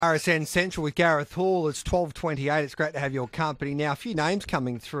RSN Central with Gareth Hall. It's 12:28. It's great to have your company. Now, a few names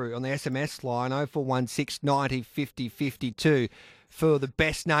coming through on the SMS line, 0416 90 50 52, for the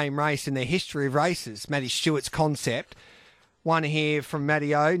best name race in the history of races, Matty Stewart's Concept. One here from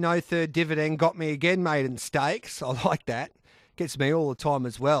Matty O. No third dividend, got me again, maiden stakes. I like that. Gets me all the time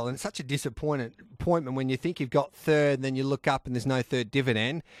as well. And it's such a disappointment when you think you've got third and then you look up and there's no third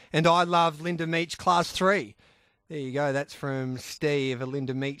dividend. And I love Linda Meach Class 3. There you go. That's from Steve, a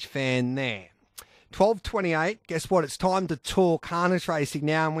Linda Meach fan there. 12:28. Guess what? It's time to talk harness racing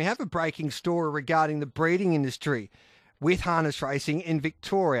now. And we have a breaking story regarding the breeding industry with harness racing in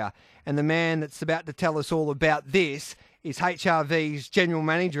Victoria. And the man that's about to tell us all about this is HRV's General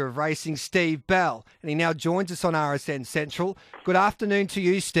Manager of Racing, Steve Bell. And he now joins us on RSN Central. Good afternoon to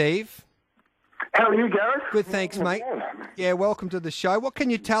you, Steve. How are you, Gareth? Good, thanks, mate. Yeah, welcome to the show. What can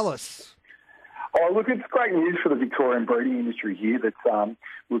you tell us? Oh, look, it's great news for the Victorian breeding industry here that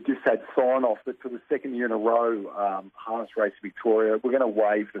we've just had sign-off that for the second year in a row, Harness Race Victoria, we're going to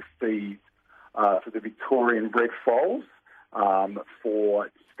waive the fees for the Victorian bred foals for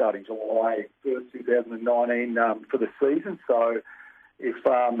starting July 1st, 2019 for the season. So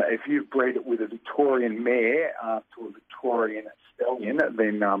if you've bred it with a Victorian mare to a Victorian stallion,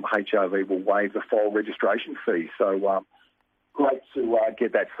 then HRV will waive the foal registration fee. So great to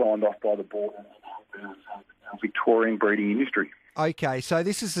get that signed off by the board and the Victorian breeding industry. Okay, so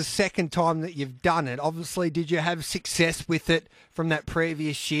this is the second time that you've done it. Obviously, did you have success with it from that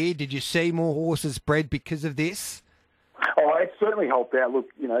previous year? Did you see more horses bred because of this? Oh, it certainly helped out. Look,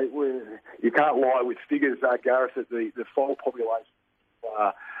 you know, you can't lie with figures, Gareth, that the foal population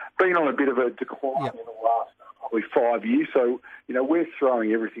been on a bit of a decline in the last probably 5 years. So, you know, we're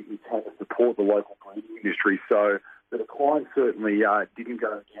throwing everything we can to support the local breeding industry. So the decline certainly didn't go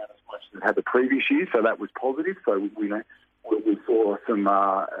down as much as it had the previous year, so that was positive. So we saw some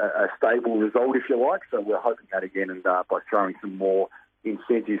a stable result, if you like. So we're hoping that again, and by throwing some more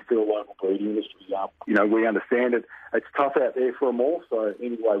incentives to the local breeding industry, you know, we understand it. It's tough out there for them all. So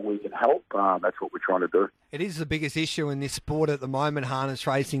any way we can help, that's what we're trying to do. It is the biggest issue in this sport at the moment, harness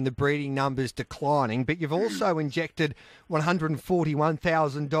racing, the breeding numbers declining. But you've also injected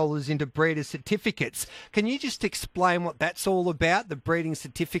 $141,000 into breeder certificates. Can you just explain what that's all about, the breeding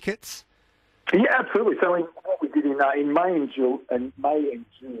certificates? Yeah, absolutely. So what we did in May and June, any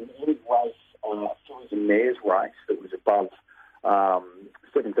race, fillies and mares race that was above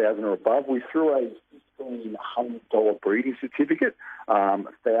 7,000 or above, we threw a $1,500 breeding certificate.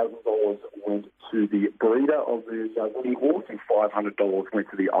 $1,000 went to the breeder of the winning horse, and $500 went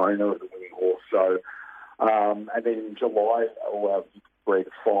to the owner of the winning horse. So, and then in July, all our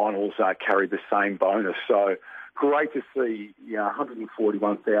breeder finals carried the same bonus. So, great to see, $141,000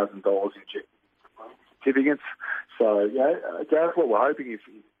 injected into certificates. So, Gareth, what we're hoping is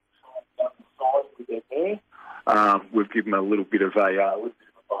with them there. We've given them a little bit of a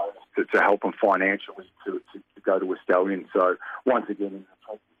bonus to help them financially to go to a stallion. So once again,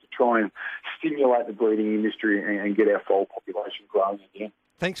 to try and stimulate the breeding industry and get our foal population growing again.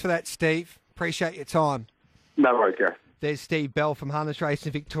 Thanks for that, Steve. Appreciate your time. No worries, Gareth. There's Steve Bell from Harness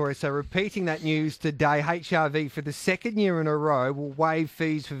Racing Victoria. So repeating that news today, HRV for the second year in a row will waive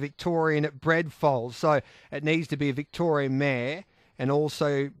fees for Victorian bred foals. So it needs to be a Victorian mare and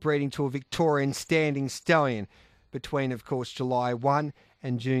also breeding to a Victorian standing stallion between, of course, July 1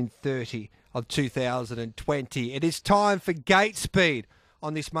 and June 30 of 2020. It is time for Gait Speed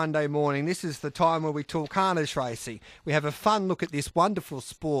on this Monday morning. This is the time where we talk harness racing. We have a fun look at this wonderful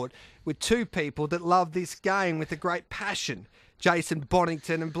sport with two people that love this game with a great passion, Jason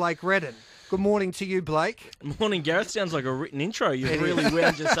Bonnington and Blake Redden. Good morning to you, Blake. Morning, Gareth. Sounds like a written intro. You've really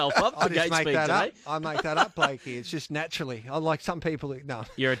wound yourself up for Gait Speed today. I make that up, Blakey. It's just naturally. I like some people. No,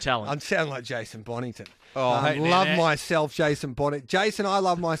 you're a talent. I sound like Jason Bonnington. Oh, hey, love myself, Jason Bonnington. Jason, I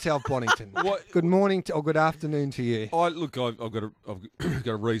love myself, Bonnington. Good morning or good afternoon to you. Look, I've got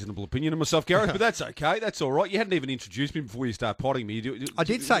a reasonable opinion of myself, Gareth, but that's okay. That's all right. You hadn't even introduced me before you start potting me. I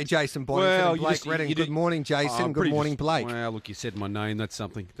did say Jason Bonnington and Blake Redden. Good morning, Jason. Good morning, Blake. Well, look, you said my name. That's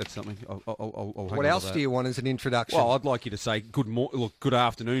something. What else do you want as an introduction? Well, I'd like you to say good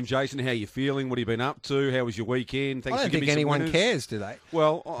afternoon, Jason. How you feeling? What have you been up to? How was your weekend? Thanks I don't think anyone cares, do they?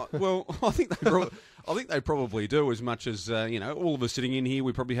 Well, I think they probably do, as much as, all of us sitting in here,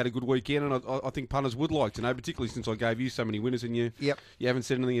 we probably had a good weekend, and I think punters would like to know, particularly since I gave you so many winners and you haven't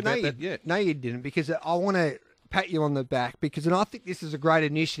said anything about that yet. No, you didn't, because I want to pat you on the back, and I think this is a great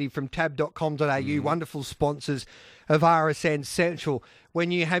initiative from tab.com.au, wonderful sponsors of RSN Central. When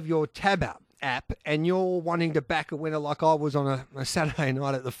you have your tab up app and you're wanting to back a winner like I was on a Saturday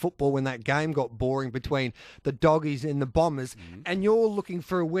night at the football when that game got boring between the Doggies and the Bombers, and you're looking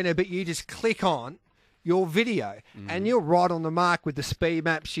for a winner, but you just click on your video and you're right on the mark with the speed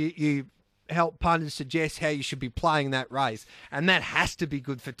maps. You help punters suggest how you should be playing that race. And that has to be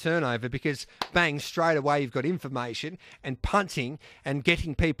good for turnover because, bang, straight away you've got information and punting and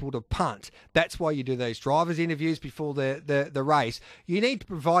getting people to punt. That's why you do those drivers' interviews before the race. You need to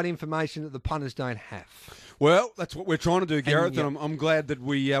provide information that the punters don't have. Well, that's what we're trying to do, Gareth, and I'm glad that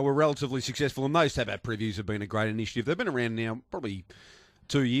we were relatively successful. And those Tab previews have been a great initiative. They've been around now probably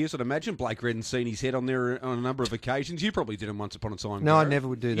 2 years, I'd imagine. Blake Redden's seen his head on there on a number of occasions. You probably did them once upon a time. No, Gareth. I never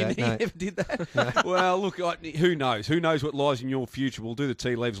would do that. You never did that? No. Well, look, who knows? Who knows what lies in your future? We'll do the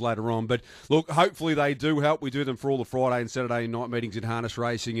tea leaves later on. But look, hopefully they do help. We do them for all the Friday and Saturday night meetings at harness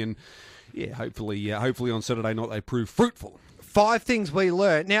racing. And, yeah, hopefully on Saturday night they prove fruitful. 5 things we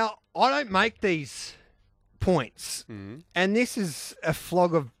learned. Now, I don't make these points. And this is a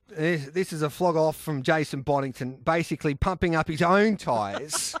flog off from Jason Bonnington, basically pumping up his own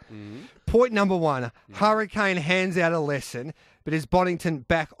tyres. Point number 1, Hurricane hands out a lesson, but is Bonnington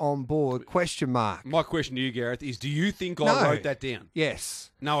back on board? Question mark. My question to you, Gareth, is do you think I wrote that down?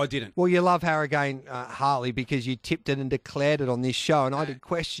 Yes. No, I didn't. Well, you love Hurricane Harley because you tipped it and declared it on this show, and I did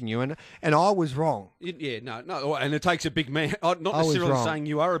question you, and I was wrong. No, and it takes a big man. Not necessarily saying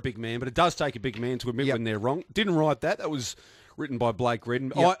you are a big man, but it does take a big man to admit when they're wrong. Didn't write that. That was written by Blake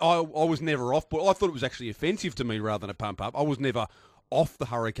Redden. I was never off, but I thought it was actually offensive to me rather than a pump up. I was never off the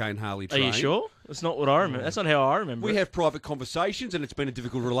Hurricane Harley train. Are you sure? That's not what I remember. That's not how I remember We have private conversations, and it's been a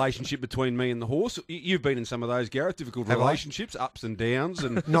difficult relationship between me and the horse. You've been in some of those, Gareth, difficult relationships, ups and downs.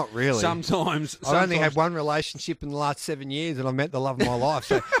 And not really. Sometimes. I've only had one relationship in the last 7 years, and I met the love of my life,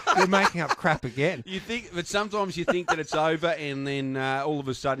 so you're making up crap again. But sometimes you think that it's over, and then all of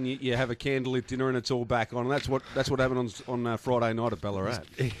a sudden you have a candlelit dinner and it's all back on. And that's what happened on Friday night at Ballarat.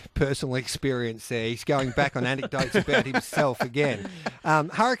 Personal experience there. He's going back on anecdotes about himself again.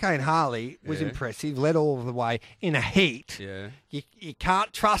 Hurricane Harley was impressive, led all the way in a heat. Yeah. You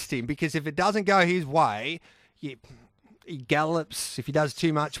can't trust him because if it doesn't go his way, he gallops. If he does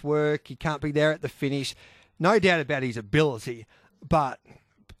too much work, he can't be there at the finish. No doubt about his ability, but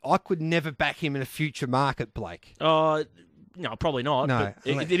I could never back him in a future market, Blake. No, probably not. No,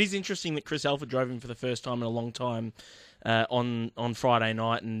 but it is interesting that Chris Alford drove him for the first time in a long time on Friday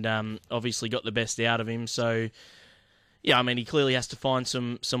night and obviously got the best out of him. So, yeah, I mean, he clearly has to find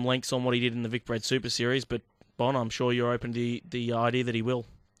some links on what he did in the Vic Bred Super Series, but Bon, I'm sure you're open to the idea that he will.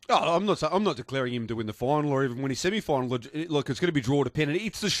 Oh, I'm not declaring him to win the final or even win his semi-final. Look, it's going to be draw dependent.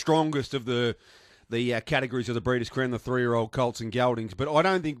 It's the strongest of the categories of the Breeders' Crown, the 3-year-old colts and geldings. But I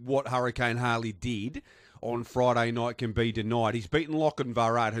don't think what Hurricane Harley did on Friday night can be denied. He's beaten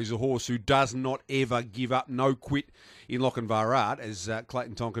Lochinvar, who's a horse who does not ever give up, no quit in Lochinvar, as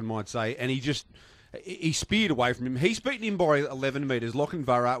Clayton Tonkin might say, and he speared away from him. He's beaten him by 11 metres.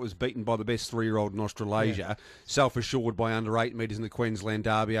 Lochinvar was beaten by the best 3-year-old in Australasia, self-assured by under 8 metres in the Queensland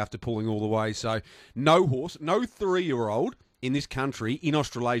Derby after pulling all the way. So no horse, no 3-year-old in this country, in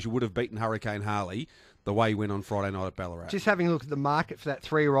Australasia, would have beaten Hurricane Harley the way he went on Friday night at Ballarat. Just having a look at the market for that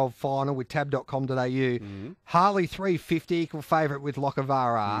 3-year-old final with tab.com.au. Harley $3.50, equal favourite with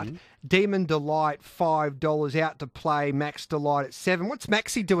Lochinvar. Demon Delight $5, out to play. Max Delight at $7. What's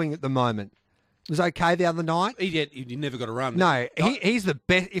Maxie doing at the moment? Was okay the other night? He never got a run. No, he's the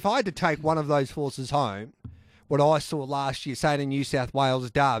best. If I had to take one of those horses home, what I saw last year, say in New South Wales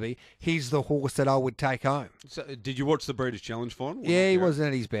Derby, he's the horse that I would take home. So, did you watch the Breeders' Challenge final? Yeah, he wasn't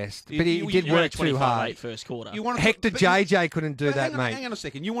at his best, but he did work too hard. First quarter. Hector JJ couldn't do that, mate. Hang on a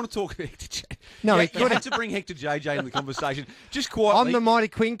second. You want to talk Hector JJ? No, he had to bring Hector JJ in the conversation. Just quietly. I'm the Mighty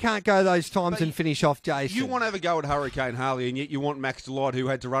Queen, can't go those times and finish off Jason. You want to have a go at Hurricane Harley, and yet you want Max Delight, who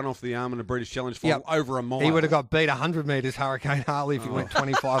had to run off the arm in a British Challenge final over a mile. He would have got beat 100 metres, Hurricane Harley, if he went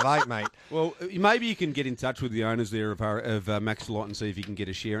 25-8, mate. Well, maybe you can get in touch with the owners there of Max Delight and see if you can get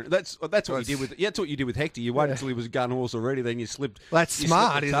a share. That's what you did with. Yeah, that's what you did with Hector. You waited until he was a gun horse already, then you slipped. Well, that's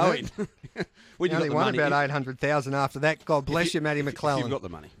smart, isn't it? When you only got the won money, about 800,000 after that. God bless you, Matty McClellan. You've got the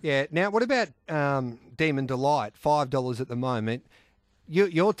money. Yeah. Now, what about Demon Delight? $5 at the moment.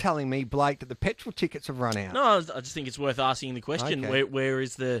 You're telling me, Blake, that the petrol tickets have run out? No, I just think it's worth asking the question. Okay. Where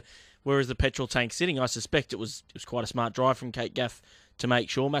is the petrol tank sitting? I suspect it was quite a smart drive from Kate Gaff to make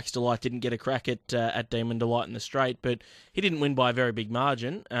sure Max Delight didn't get a crack at Demon Delight in the straight, but he didn't win by a very big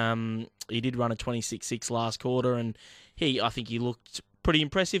margin. He did run a 26.6 last quarter, and I think he looked pretty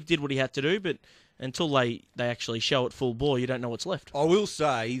impressive, did what he had to do, but until they actually show it full bore, you don't know what's left. I will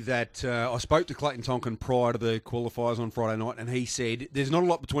say that I spoke to Clayton Tonkin prior to the qualifiers on Friday night, and he said there's not a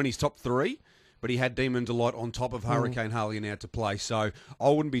lot between his top 3. but he had Demon Delight on top of Hurricane Harley and out to play. So I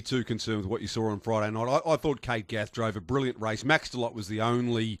wouldn't be too concerned with what you saw on Friday night. I thought Kate Gath drove a brilliant race. Max Delight was the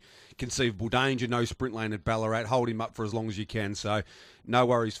only conceivable danger. No sprint lane at Ballarat. Hold him up for as long as you can. So no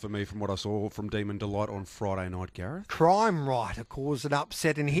worries for me from what I saw from Demon Delight on Friday night, Gareth. Crime Writer caused an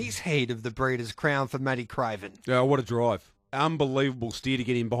upset in his heat of the Breeders' Crown for Matty Craven. Yeah, what a drive. Unbelievable steer to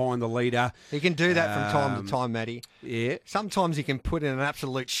get him behind the leader. He can do that from time to time, Matty. Yeah. Sometimes he can put in an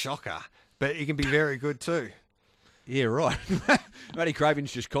absolute shocker, but he can be very good too. Yeah, right. Matty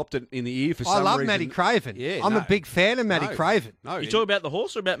Craven's just copped it in the ear for some reason. I love Matty Craven. Yeah, I'm a big fan of Matty Craven. No, you talking about the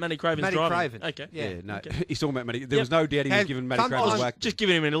horse or about Matty Craven's Matty driving? Craven. Okay. Yeah, no. Okay. He's talking about Matty. There was no doubt he was giving Matty Craven a whack. Just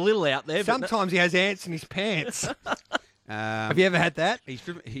giving him a little out there. Sometimes he has ants in his pants. Have you ever had that?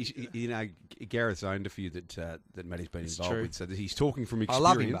 He's Gareth's owned a few that Matty's been involved with, so he's talking from experience. I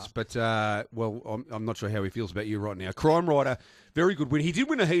love him, but I'm not sure how he feels about you right now. Crime Rider, very good win. He did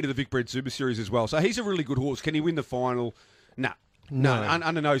win a heat of the Vicbred Super Series as well, so he's a really good horse. Can he win the final? No,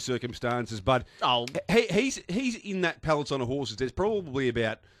 under no circumstances. But he's in that peloton of horses. There's probably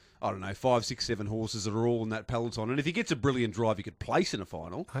about 5, 6, 7 horses that are all in that peloton, and if he gets a brilliant drive, he could place in a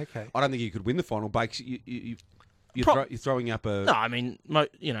final. Okay, I don't think he could win the final. Bakes, you're throwing up a... No, I mean,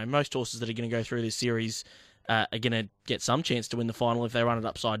 most horses that are going to go through this series are going to get some chance to win the final if they run it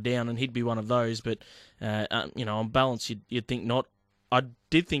upside down, and he'd be one of those. But, on balance, you'd think not. I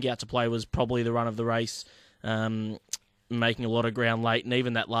did think Out to Play was probably the run of the race, making a lot of ground late, and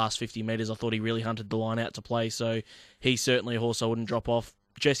even that last 50 metres, I thought he really hunted the line Out to Play. So he's certainly a horse I wouldn't drop off.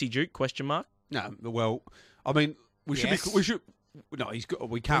 Jesse Duke, question mark? No, well, I mean, we should... No, we can't.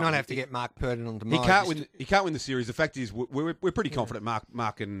 We don't have to get Mark Purden on tomorrow. He can't win the series. The fact is, we're pretty confident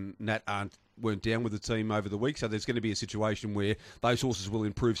Mark and Nat weren't down with the team over the week, so there's going to be a situation where those horses will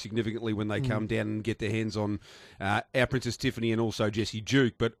improve significantly when they come down and get their hands on our Princess Tiffany and also Jessie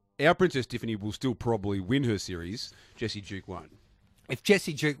Duke. But our Princess Tiffany will still probably win her series. Jessie Duke won't. If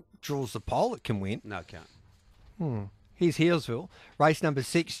Jessie Duke draws the pole, it can win. No, it can't. Here's Healesville. Race number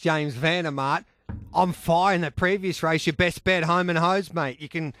 6, James Vandermart. On fire in that previous race. Your best bet, home and hose, mate. You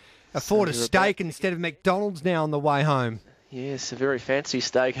can afford a steak instead of McDonald's now on the way home. Yes, a very fancy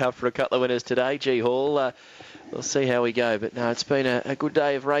steak up for a couple of winners today, G Hall. We'll see how we go. But no, it's been a good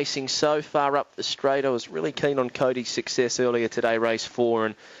day of racing so far up the straight. I was really keen on Cody's success earlier today, race 4,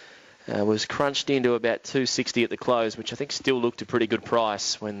 and was crunched into about 260 at the close, which I think still looked a pretty good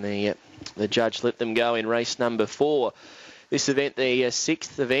price when the judge let them go in race number 4. This event, the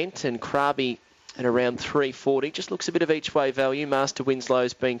 6th event, and Krabi at around 340. Just looks a bit of each way value. Master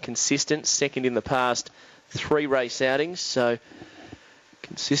Winslow's been consistent, second in the past 3 race outings, so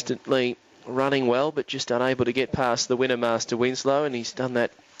consistently running well, but just unable to get past the winner, Master Winslow, and he's done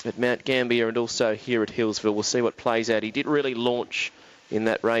that at Mount Gambier and also here at Healesville. We'll see what plays out. He did really launch in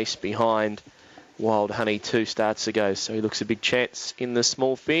that race behind Wild Honey 2 starts ago, so he looks a big chance in the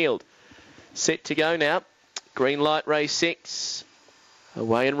small field. Set to go now. Green light, race 6.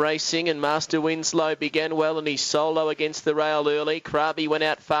 Away and racing, and Master Winslow began well, and he's solo against the rail early. Krabi went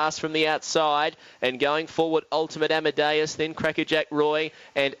out fast from the outside, and going forward, Ultimate Amadeus, then Crackerjack Roy,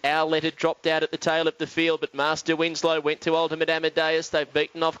 and Our Letter dropped out at the tail of the field, but Master Winslow went to Ultimate Amadeus. They've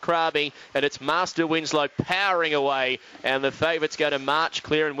beaten off Krabi, and it's Master Winslow powering away, and the favourites go to march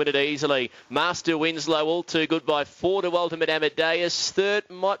clear and win it easily. Master Winslow all too good by 4 to Ultimate Amadeus. Third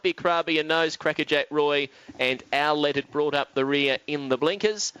might be Krabi and nose Crackerjack Roy, and Our Letter brought up the rear in the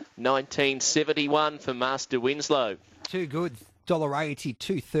blinkers. 1971 for Master Winslow. Too good. $1.80,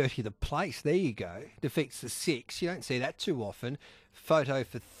 $2.30 the place. There you go. Defeats the 6. You don't see that too often. Photo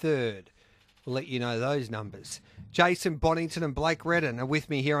for 3rd. We'll let you know those numbers. Jason Bonnington and Blake Redden are with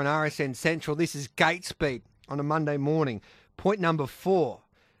me here on RSN Central. This is Gait Speed on a Monday morning. Point number 4.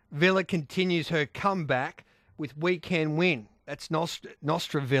 Villa continues her comeback with Weekend Win. That's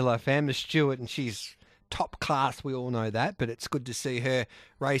Nostra Villa for Emma Stewart, and she's top class, we all know that, but it's good to see her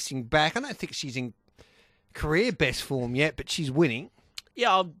racing back. I don't think she's in career best form yet, but she's winning.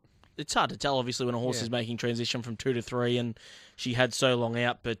 Yeah, it's hard to tell, obviously, when a horse is making transition from 2 to 3, and she had so long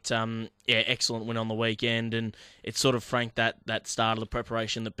out, but excellent win on the weekend, and it sort of franked that start of the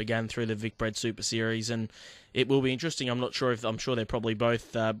preparation that began through the Vicbred Super Series, and it will be interesting. I'm sure they're probably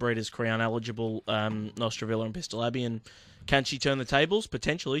both Breeders' Crown eligible, Nostra Villa and Pistol Abbey, and can she turn the tables?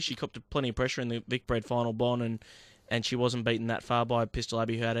 Potentially. She copped plenty of pressure in the Vicbred final, Bon, and she wasn't beaten that far by Pistol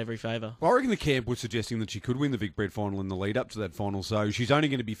Abbey, who had every favour. Well, I reckon the camp was suggesting that she could win the Vicbred final in the lead up to that final, so she's only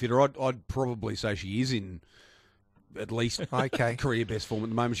going to be fitter. I'd probably say she is in at least career best form at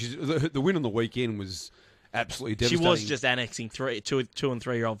the moment. The win on the weekend was absolutely She devastating. was just annexing two and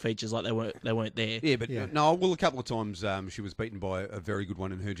 3-year-old features like they weren't there. Yeah, but no, well, a couple of times she was beaten by a very good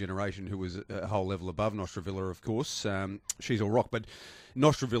one in her generation who was a whole level above Nostravilla, of course. She's all rock, but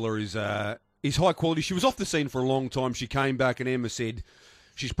Nostravilla is high quality. She was off the scene for a long time. She came back and Emma said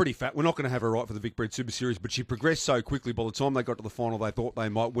she's pretty fat. We're not going to have her right for the Vic Bred Super Series, but she progressed so quickly. By the time they got to the final, they thought they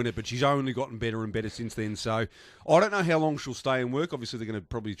might win it, but she's only gotten better and better since then. So I don't know how long she'll stay and work. Obviously, they're going to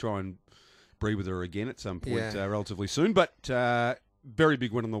probably try and breed with her again at some point relatively soon, but very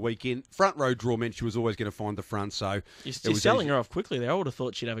big win on the weekend. Front row draw meant she was always going to find the front, so you're selling her off quickly there. I would have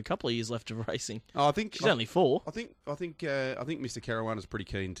thought she'd have a couple of years left of racing. Oh, I think she's only 4. I think Mr. Caruana's pretty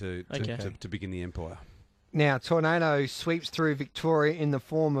keen to begin the empire. Now, Tornado sweeps through Victoria in the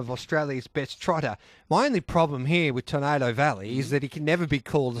form of Australia's best trotter. My only problem here with Tornado Valley is that he can never be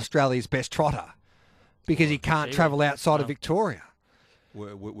called Australia's best trotter because he can't travel outside of Victoria.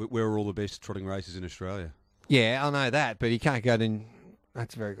 Where are all the best trotting races in Australia? Yeah, I know that, but he can't go to...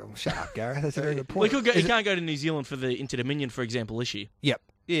 That's a very good... Shut up, Gareth. That's a very good point. He can't go to New Zealand for the Inter-Dominion, for example, is she? Yep.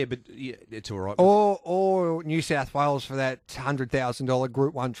 Yeah, but it's all right. Or New South Wales for that $100,000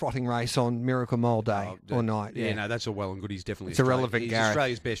 Group 1 trotting race on Miracle Mile Day or night. Yeah, no, that's all well and good. He's definitely irrelevant, He's Gareth.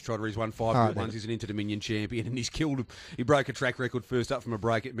 Australia's best trotter. He's won 5 Group 1s. He's an Inter-Dominion champion, and he's killed. He broke a track record first up from a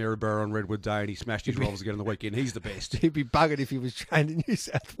break at Maryborough on Redwood Day, and he smashed his rivals again on the weekend. He's the best. He'd be buggered if he was trained in New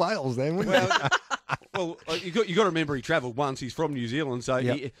South Wales then, wouldn't he? Well, you got to remember he travelled once. He's from New Zealand, so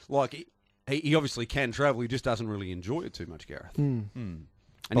he obviously can travel. He just doesn't really enjoy it too much, Gareth.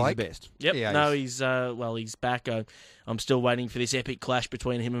 And Blake? he's the best. Yep. Yeah, he's back. I'm still waiting for this epic clash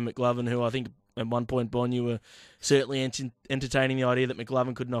between him and McLovin, who I think at one point, Bon, you were certainly entertaining the idea that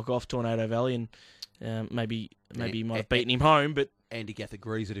McLovin could knock off Tornado Valley, and maybe he might have beaten him home, but Andy Gath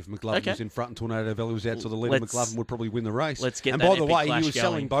agrees that if McLovin was in front and Tornado Valley was out to the lead, McLovin would probably win the race. Let's get and that by the way, clash he was going.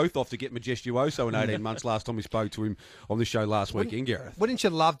 selling both off to get Majestuoso in 18 months last time we spoke to him on this show last weekend, Gareth. Wouldn't you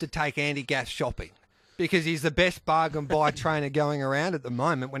love to take Andy Gath shopping? Because he's the best bargain buy trainer going around at the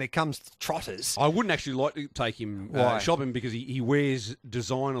moment when it comes to trotters. I wouldn't actually like to take him shopping because he wears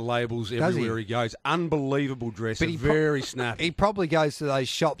designer labels everywhere he goes. Unbelievable dress, but very snappy. He probably goes to those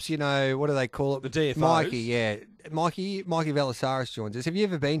shops, what do they call it? The DFOs. Mikey, yeah. Mikey Velasaris joins us. Have you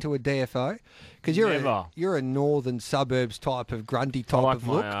ever been to a DFO? Because you're a northern suburbs type of grunty type of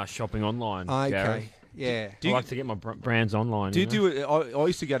look. I like my shopping online, Okay. Gareth. Yeah, I like to get my brands online. I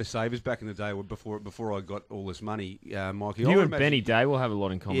used to go to Savers back in the day before I got all this money, Mikey. You and Benny Day will have a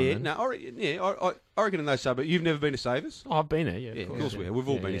lot in common. Yeah, then. no, I reckon in those suburbs. You've never been to Savers? Oh, I've been there. Yeah, of course we have. We've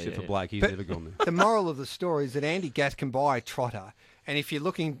all been except for Blake. He's never gone there. The moral of the story is that Andy Gath can buy a trotter. And if you're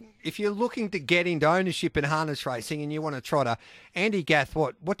looking to get into ownership in harness racing and you want a trotter, Andy Gath,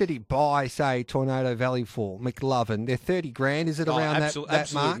 what did he buy, say, Tornado Valley for? McLovin, they're $30,000. Is it around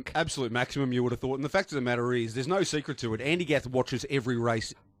that mark? Absolute maximum, you would have thought. And the fact of the matter is, there's no secret to it. Andy Gath watches every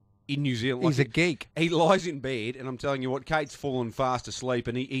race in New Zealand. He's a geek. He lies in bed, and I'm telling you what, Kate's fallen fast asleep,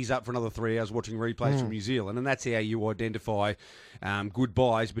 and he's up for another 3 hours watching replays from New Zealand, and that's how you identify good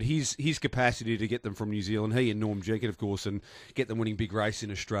buys. But his capacity to get them from New Zealand, he and Norm Jenkins, of course, and get them winning big race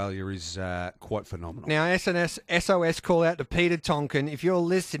in Australia is quite phenomenal. Now, SOS call out to Peter Tonkin. If you're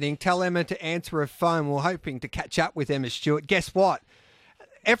listening, tell Emma to answer her phone. We're hoping to catch up with Emma Stewart. Guess what?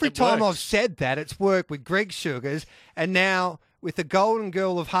 Every time I've said that, it's worked with Greg Sugars, and now with the golden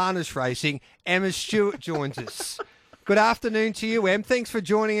girl of harness racing, Emma Stewart joins us. Good afternoon to you, Em. Thanks for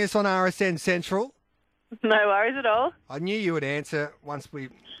joining us on RSN Central. No worries at all. I knew you would answer once we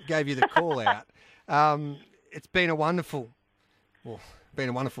gave you the call out. It's been a wonderful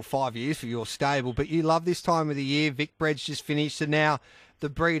 5 years for your stable, but you love this time of the year. Vic Bred's just finished, and now the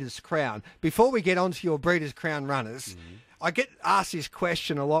Breeders' Crown. Before we get on to your Breeders' Crown runners, I get asked this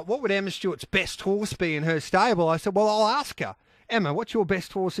question a lot. What would Emma Stewart's best horse be in her stable? I said, well, I'll ask her. Emma, what's your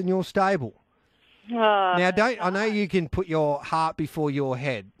best horse in your stable? Now, I know you can put your heart before your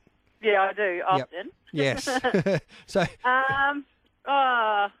head. Yeah, I do, often. Yep. Yes. So. It's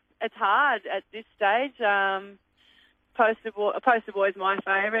hard at this stage. Poster Boy's my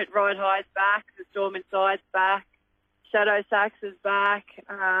favourite. Ride High's back. The Storm Inside's back. Shadow Sax is back.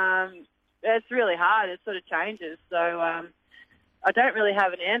 It's really hard. It sort of changes. So I don't really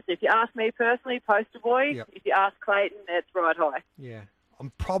have an answer. If you ask me personally, Poster Boy. Yep. If you ask Clayton, it's Ride High. Yeah.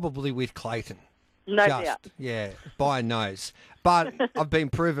 I'm probably with Clayton. No doubt. Yeah, by a nose. But I've been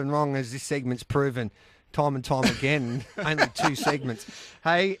proven wrong, as this segment's proven time and time again. Only 2 segments.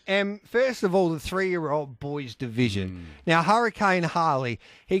 Hey, first of all, the 3-year-old boys division. Now, Hurricane Harley,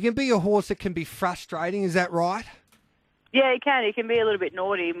 he can be a horse that can be frustrating. Is that right? Yeah, he can. He can be a little bit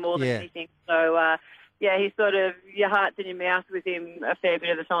naughty more than anything. So, he's sort of your heart's in your mouth with him a fair bit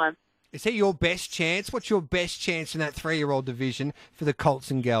of the time. Is he your best chance? What's your best chance in that 3-year-old division for the Colts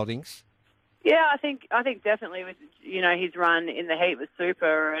and Geldings? Yeah, I think definitely with his run in the heat was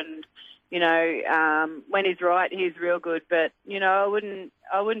super, and when he's right, he's real good. But I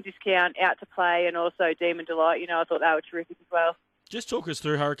wouldn't discount Out to Play and also Demon Delight. I thought they were terrific as well. Just talk us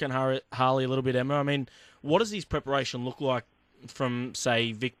through Hurricane Harley a little bit, Emma. I mean, what does his preparation look like from,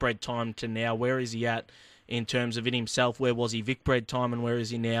 say, Vic Bred time to now? Where is he at in terms of it himself? Where was he Vic Bred time, and where is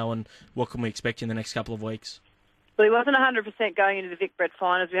he now? And what can we expect in the next couple of weeks? Well, he wasn't 100% going into the Vic Bred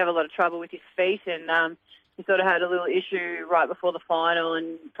finals. We have a lot of trouble with his feet, and he sort of had a little issue right before the final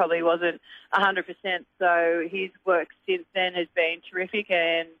and probably wasn't 100%. So his work since then has been terrific,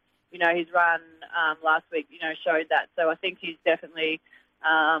 and his run last week showed that. So I think he's definitely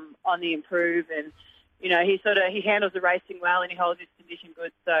on the improve, and he handles the racing well and he holds his condition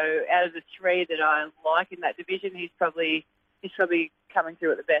good. So out of the 3 that I like in that division, he's probably coming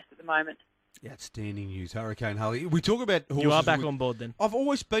through at the best at the moment. Outstanding news, Hurricane Harley. We talk about horses. You are back on board then. I've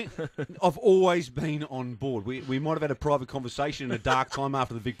always been on board. We might have had a private conversation in a dark time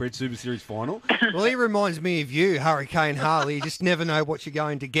after the Vic Bred Super Series final. Well, he reminds me of you, Hurricane Harley. You just never know what you're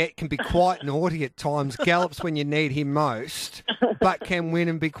going to get. Can be quite naughty at times. Gallops when you need him most, but can win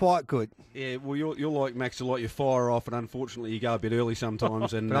and be quite good. Yeah, well, you're like Max a lot. You fire off, and unfortunately, you go a bit early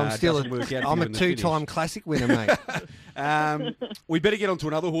sometimes, and but I'm still doesn't work out. I'm a 2-time classic winner, mate. We better get on to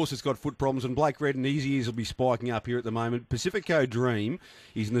another horse that's got foot problems, and Blake Redden, easy ears will be spiking up here at the moment. Pacifico Dream,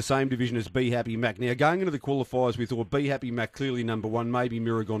 he's in the same division as Be Happy Mac. Now, going into the qualifiers, we thought Be Happy Mac clearly number 1, maybe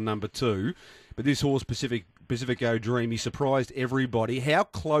Miragon number 2, but this horse, Pacifico Dream, he surprised everybody. How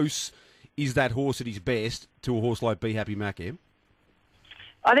close is that horse at his best to a horse like Be Happy Mac, Em?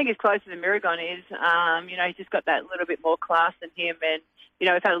 I think as close as Miragon is. He's just got that little bit more class than him, and we've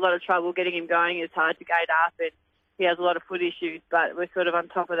had a lot of trouble getting him going. It's hard to gate up, and he has a lot of foot issues, but we're sort of on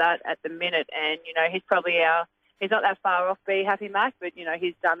top of that at the minute. And he's not that far off Be Happy Mac, but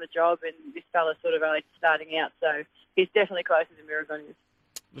he's done the job, and this fella's sort of only starting out, so he's definitely closer than Miragon is.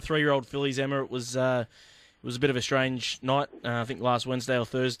 The 3-year-old fillies, Emma, it was a bit of a strange night. I think last Wednesday or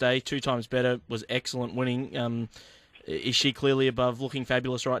Thursday, 2 times better, was excellent winning. Is she clearly above looking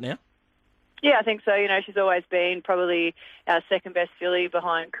fabulous right now? Yeah, I think so. She's always been probably our second best filly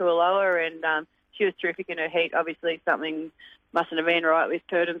behind Kualoa, and she was terrific in her heat. Obviously, something mustn't have been right with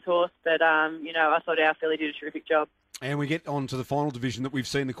Purdon's horse, but I thought our filly did a terrific job. And we get on to the final division that we've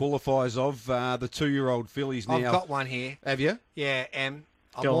seen the qualifiers of, the 2-year-old fillies now. I've got one here. Have you? Yeah, I'm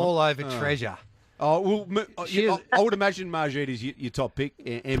all over Treasure. Oh well, I would imagine Margette is your top pick,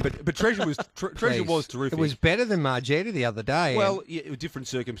 but Treasure was Treasure was terrific. It was better than Margette the other day. Well, different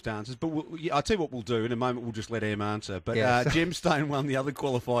circumstances, but I'll tell you what we'll do in a moment. We'll just let Em answer. But Gemstone won the other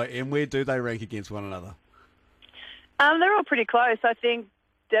qualifier, and where do they rank against one another? They're all pretty close. I think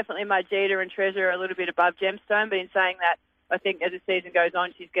definitely Margette and Treasure are a little bit above Gemstone, but in saying that, I think as the season goes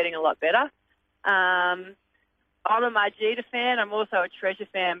on, she's getting a lot better. I'm a Margette fan. I'm also a Treasure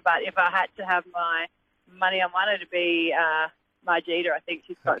fan, but if I had to have my money on one, it'd be Margette. I think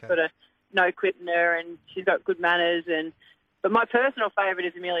she's got sort of no quit in her, and she's got good manners. But my personal favourite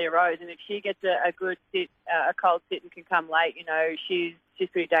is Amelia Rose, and if she gets a good sit, a cold sit, and can come late, she's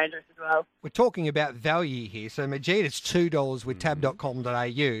pretty dangerous as well. We're talking about value here. So Margette is $2 with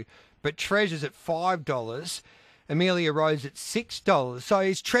tab.com.au, but Treasure's at $5. Amelia Rose at $6. So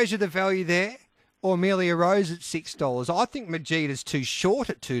is Treasure the value there? Or Amelia Rose at $6. I think Margette is too short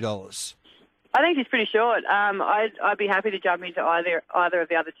at $2. I think she's pretty short. I'd be happy to jump into either of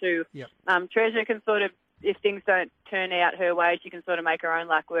the other two. Yep. Treasure can sort of, if things don't turn out her way, she can sort of make her own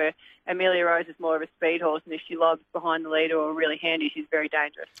luck, where Amelia Rose is more of a speed horse, and if she lobs behind the leader or really handy, she's very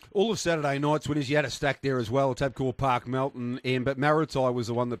dangerous. All of Saturday night's winners, you had a stack there as well, Tabcorp Park, Melton, but Maritai was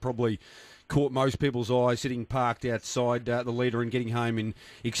the one that probably caught most people's eye, sitting parked outside the leader and getting home in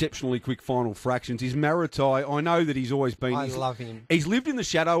exceptionally quick final fractions. Is Maritai, I know that he's always been... I love him. He's lived in the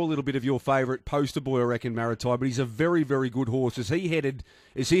shadow a little bit of your favourite poster boy, I reckon, Maritai, but he's a very, very good horse. Is he headed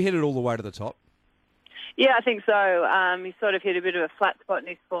all the way to the top? Yeah, I think so. He sort of hit a bit of a flat spot in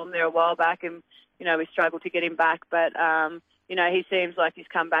his form there a while back, and, we struggled to get him back, but... he seems like he's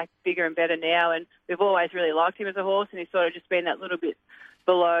come back bigger and better now, and we've always really liked him as a horse, and he's sort of just been that little bit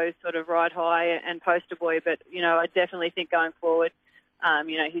below sort of ride high and poster boy. But, I definitely think going forward,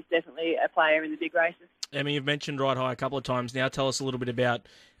 he's definitely a player in the big races. Emma, you've mentioned ride high a couple of times now. Tell us a little bit about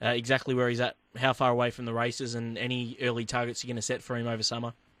exactly where he's at, how far away from the races, and any early targets you're going to set for him over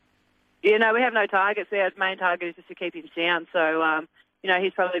summer. Yeah, no, we have no targets. Our main target is just to keep him sound. So,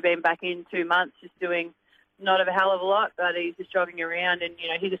 he's probably been back in 2 months just doing not a hell of a lot, but he's just jogging around, and,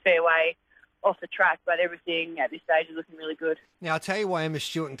 he's a fair way off the track, but everything at this stage is looking really good. Now, I'll tell you why Emma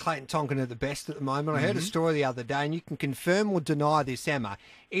Stewart and Clayton Tonkin are the best at the moment. I heard a story the other day, and you can confirm or deny this, Emma.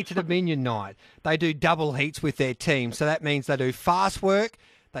 Into Dominion night, they do double heats with their team. So that means they do fast work,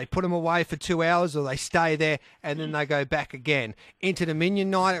 they put them away for 2 hours, or they stay there, and then they go back again. Into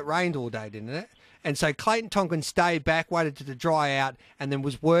Dominion night, it rained all day, didn't it? And so Clayton Tonkin stayed back, waited to dry out, and then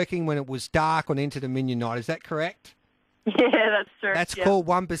was working when it was dark on Into Dominion night. Is that correct? Yeah, that's true. That's called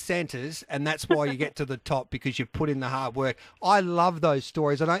 1%ers, and that's why you get to the top, because you've put in the hard work. I love those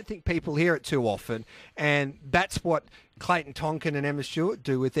stories. I don't think people hear it too often, and that's what Clayton Tonkin and Emma Stewart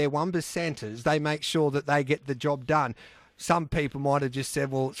do with their 1%ers. They make sure that they get the job done. Some people might have just said,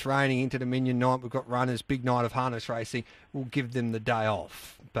 well, it's raining Into Dominion night, we've got runners, big night of harness racing, we'll give them the day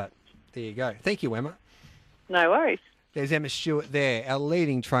off. But there you go. Thank you, Emma. No worries. There's Emma Stewart there, our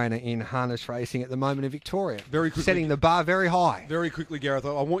leading trainer in harness racing at the moment in Victoria. Very quickly, setting the bar very high. Very quickly, Gareth,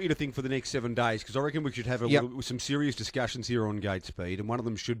 I want you to think for the next 7 days, because I reckon we should have some serious discussions here on Gait Speed, and one of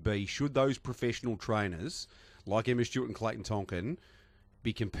them should be, should those professional trainers, like Emma Stewart and Clayton Tonkin,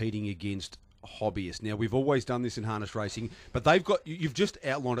 be competing against hobbyists? Now, we've always done this in harness racing, but you've just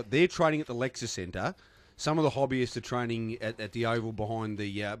outlined it. They're training at the Lexus Centre. Some of the hobbyists are training at the oval behind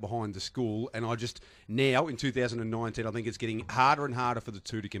the school, and now in 2019, I think it's getting harder and harder for the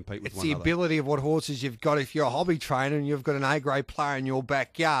two to compete with one another. It's the ability of what horses you've got. If you're a hobby trainer and you've got an A-grade player in your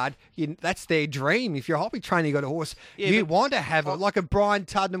backyard, that's their dream. If you're a hobby trainer, you've got a horse, you want to have it, like a Brian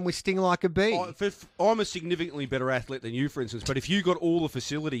Tuddenham with Sting Like a Bee. I'm a significantly better athlete than you, for instance, but if you got all the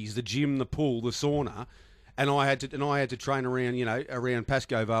facilities, the gym, the pool, the sauna, and I had to train around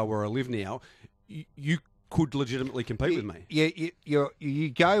Pascoe Vale where I live now, you could legitimately compete with me. You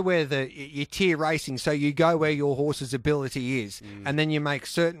go where you tier racing, so you go where your horse's ability is, and then you make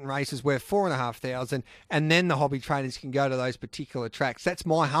certain races where 4,500, and then the hobby trainers can go to those particular tracks. That's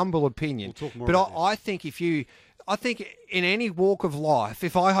my humble opinion. We'll talk more but about I think I think in any walk of life,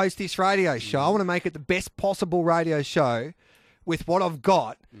 if I host this radio show, I want to make it the best possible radio show with what I've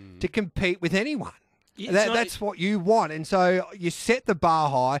got to compete with anyone. That's what you want. And so you set the bar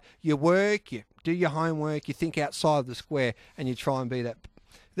high, you work, you do your homework, you think outside of the square, and you try and be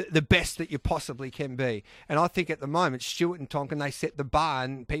the best that you possibly can be. And I think at the moment, Stewart and Tonkin, they set the bar,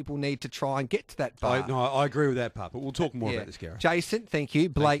 and people need to try and get to that bar. I agree with that part, but we'll talk more about this, Gareth. Jason, thank you.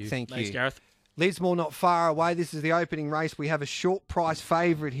 Blake, thank you. Thanks, Gareth. Lismore not far away. This is the opening race. We have a short price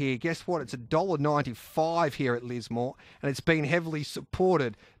favourite here. Guess what? It's $1.95 here at Lismore, and it's been heavily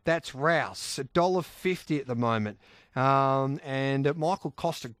supported. That's Rouse, $1.50 at the moment. And Michael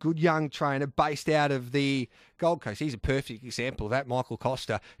Costa, good young trainer based out of the Gold Coast. He's a perfect example of that. Michael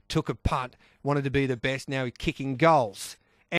Costa took a punt, wanted to be the best. Now he's kicking goals.